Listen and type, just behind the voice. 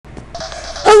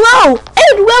Hello,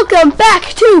 and welcome back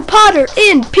to Potter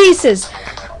in Pieces.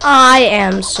 I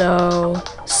am so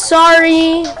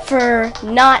sorry for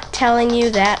not telling you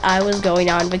that I was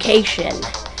going on vacation.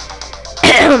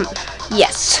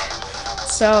 Yes.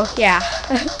 So, yeah.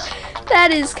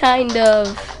 That is kind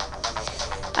of...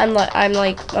 I'm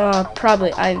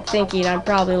thinking I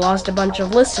probably lost a bunch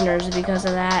of listeners because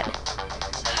of that.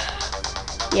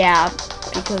 Yeah,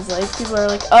 because like people are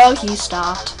like, oh, he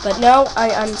stopped. But no,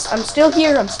 I'm still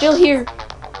here. I'm still here.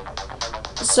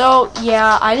 So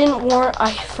yeah,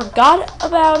 I forgot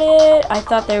about it. I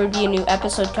thought there would be a new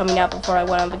episode coming out before I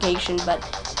went on vacation, but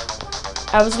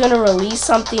I was gonna release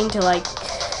something to like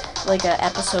an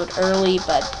episode early,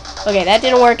 but okay, that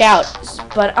didn't work out.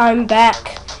 But I'm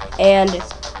back, and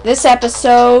this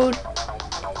episode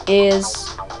is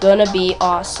gonna be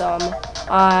awesome.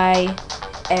 I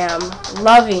am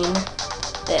loving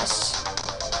this.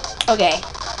 Okay,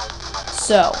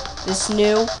 so this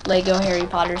new Lego Harry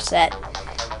Potter set,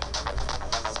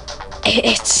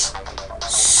 it's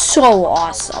so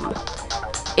awesome.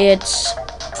 It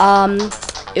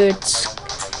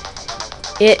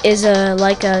is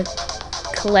like a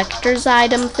collector's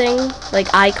item thing,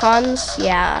 like icons.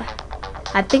 Yeah,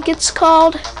 I think it's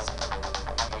called Hedwig.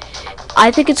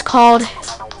 I think it's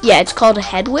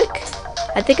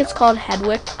called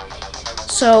Hedwig.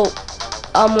 So,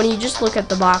 when you just look at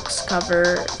the box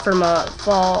cover from a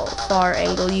far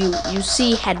angle, you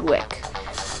see Hedwig,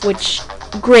 which,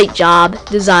 great job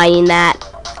designing that.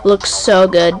 Looks so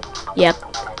good. Yep,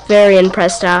 very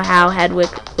impressed how Hedwig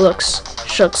looks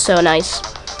so nice.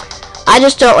 I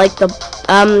just don't like the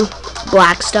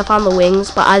black stuff on the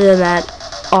wings, but other than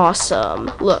that,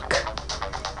 awesome. Look.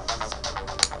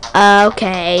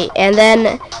 Okay, and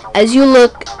then as you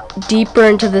look deeper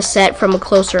into the set from a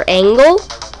closer angle,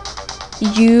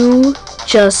 you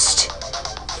just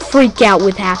freak out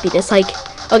with happiness. Like,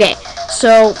 okay,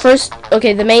 so first,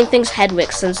 okay, the main thing's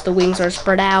Hedwig, since the wings are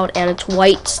spread out and it's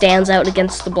white stands out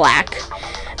against the black.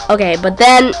 Okay, but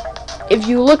then if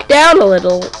you look down a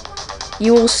little,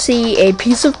 you will see a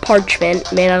piece of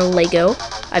parchment made out of Lego.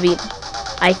 I mean,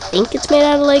 I think it's made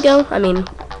out of Lego. I mean,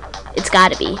 it's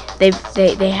gotta be.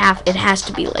 It has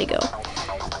to be Lego.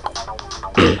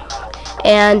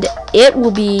 And it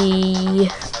will be,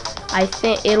 I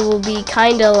think it will be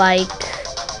kind of like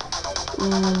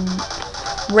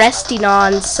resting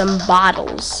on some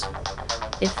bottles.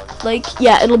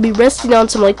 It'll be resting on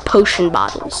some like potion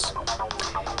bottles.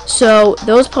 So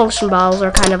those potion bottles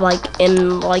are kind of like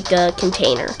in like a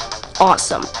container.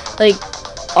 Awesome. Like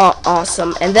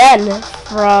awesome. And then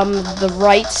from the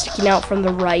right, sticking out from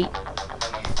the right,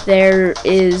 there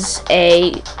is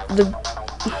the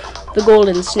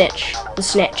golden snitch. The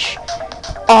snitch.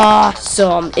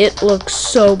 Awesome. It looks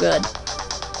so good.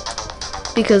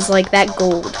 Because like that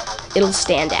gold, it'll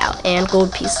stand out, and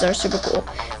gold pieces are super cool.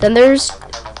 Then there's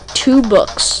two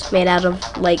books made out of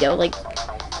Lego. Like,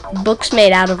 books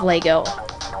made out of Lego.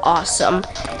 Awesome.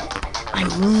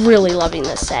 I'm really loving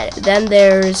this set. Then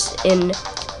there's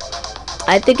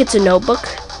I think it's a notebook.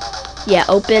 Yeah,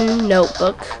 open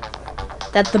notebook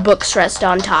that the books rest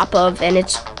on top of, and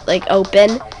it's like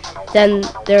open. Then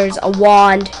there's a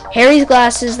wand, Harry's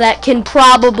glasses that can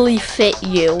probably fit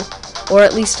you, or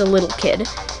at least a little kid.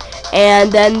 And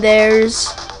then there's,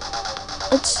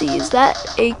 let's see, is that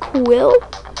a quill?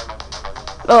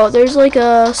 Oh, there's like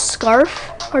a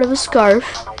scarf, part of a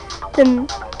scarf. Then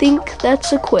think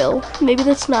that's a quill. Maybe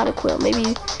that's not a quill.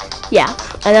 Maybe, yeah.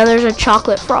 And then there's a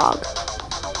chocolate frog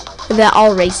that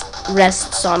all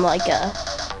rests on like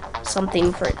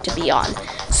something for it to be on.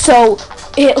 So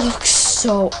it looks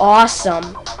so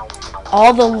awesome.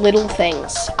 All the little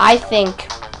things. I think,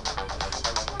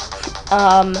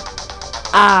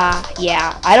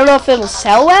 yeah. I don't know if it'll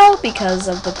sell well because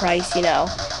of the price, you know.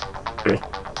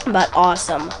 But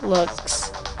awesome.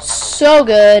 Looks so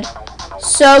good.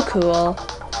 So cool.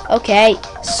 Okay,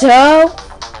 so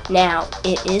now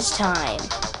it is time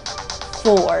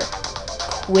for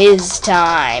quiz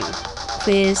time.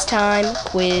 Quiz time.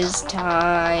 Quiz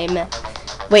time.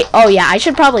 Wait, oh yeah, I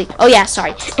should probably, oh yeah,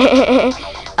 sorry.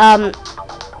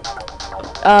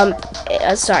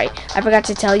 Sorry, I forgot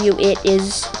to tell you it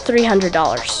is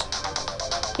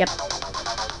 $300. Yep.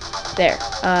 There.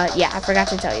 Yeah, I forgot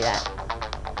to tell you that.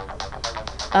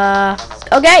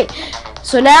 Okay.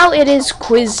 So now it is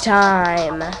quiz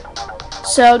time.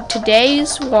 So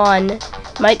today's one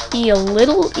might be a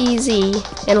little easy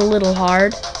and a little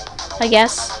hard, I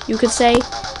guess you could say.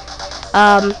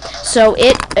 So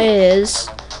it is,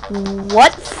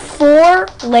 what 4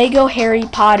 Lego Harry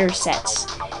Potter sets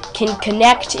can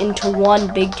connect into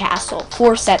one big castle?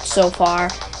 4 sets so far.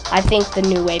 I think the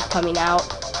new wave coming out.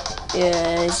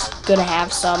 is gonna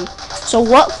have some. So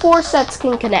what 4 sets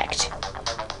can connect?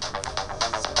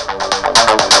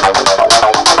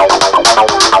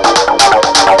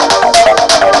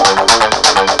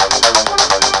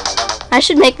 I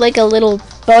should make like a little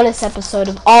bonus episode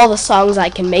of all the songs I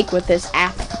can make with this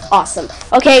app. Awesome.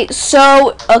 Okay,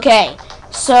 so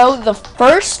the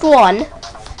first one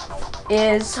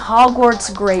is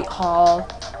Hogwarts Great Hall.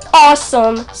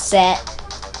 Awesome set.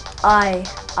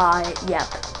 Yep.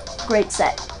 Great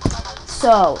set.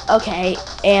 So, okay,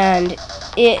 and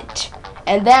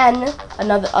then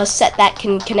a set that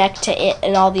can connect to it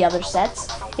and all the other sets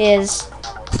is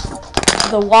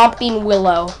the Whomping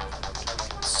Willow.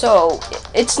 So,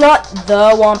 it's not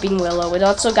the Whomping Willow. It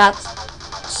also got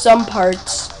some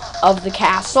parts of the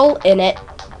castle in it.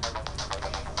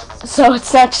 So,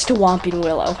 it's not just a Whomping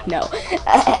Willow. No.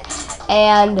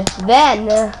 And then,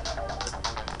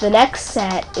 the next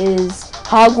set is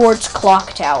Hogwarts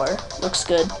Clock Tower. Looks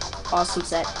good. Awesome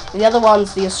set. The other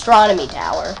one's the Astronomy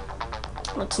Tower.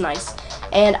 Looks nice.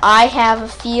 And I have a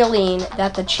feeling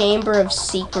that the Chamber of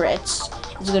Secrets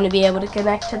is going to be able to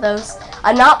connect to those.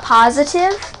 I'm not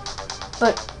positive,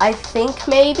 but I think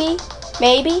maybe.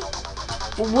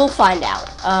 We'll find out.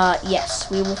 Yes,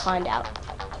 we will find out.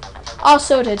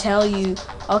 Also to tell you,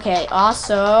 okay,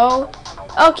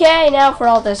 now for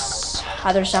all this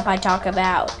other stuff I talk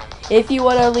about. If you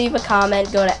want to leave a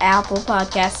comment, go to Apple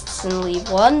Podcasts and leave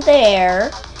one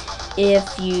there.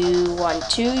 If you want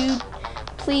to,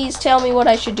 please tell me what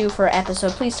I should do for an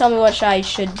episode. Please tell me what I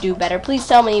should do better. Please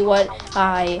tell me what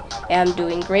I am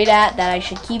doing great at that I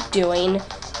should keep doing.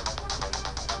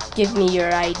 Give me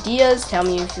your ideas. Tell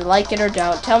me if you like it or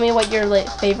don't. Tell me what your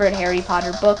favorite Harry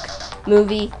Potter book,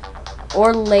 movie,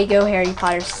 or Lego Harry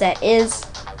Potter set is.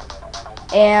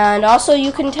 And also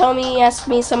you can ask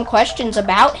me some questions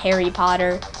about Harry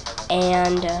Potter.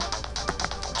 And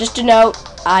just a note,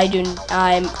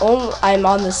 I'm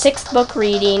on the 6th book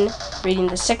reading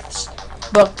the 6th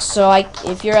book. So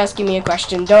if you're asking me a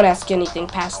question, don't ask anything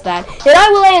past that, and I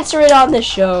will answer it on the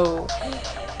show.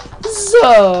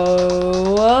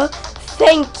 So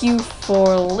thank you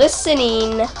for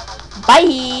listening.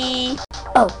 Bye.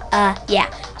 Oh, yeah.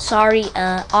 Sorry,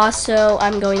 also,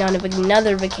 I'm going on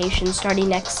another vacation starting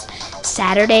next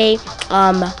Saturday.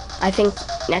 I think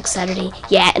next Saturday.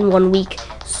 Yeah, in 1 week.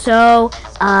 So,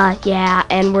 yeah,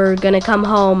 and we're gonna come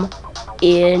home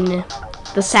in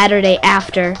the Saturday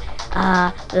after,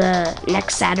 the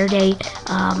next Saturday.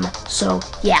 So,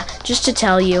 yeah, just to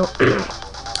tell you,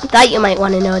 thought you might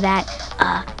want to know that.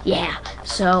 Yeah,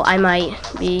 so I might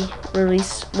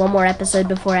release one more episode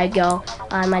before I go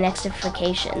on my next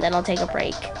vacation. Then I'll take a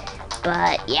break.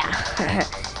 But, yeah.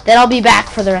 Then I'll be back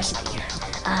for the rest of the year.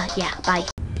 Yeah, bye.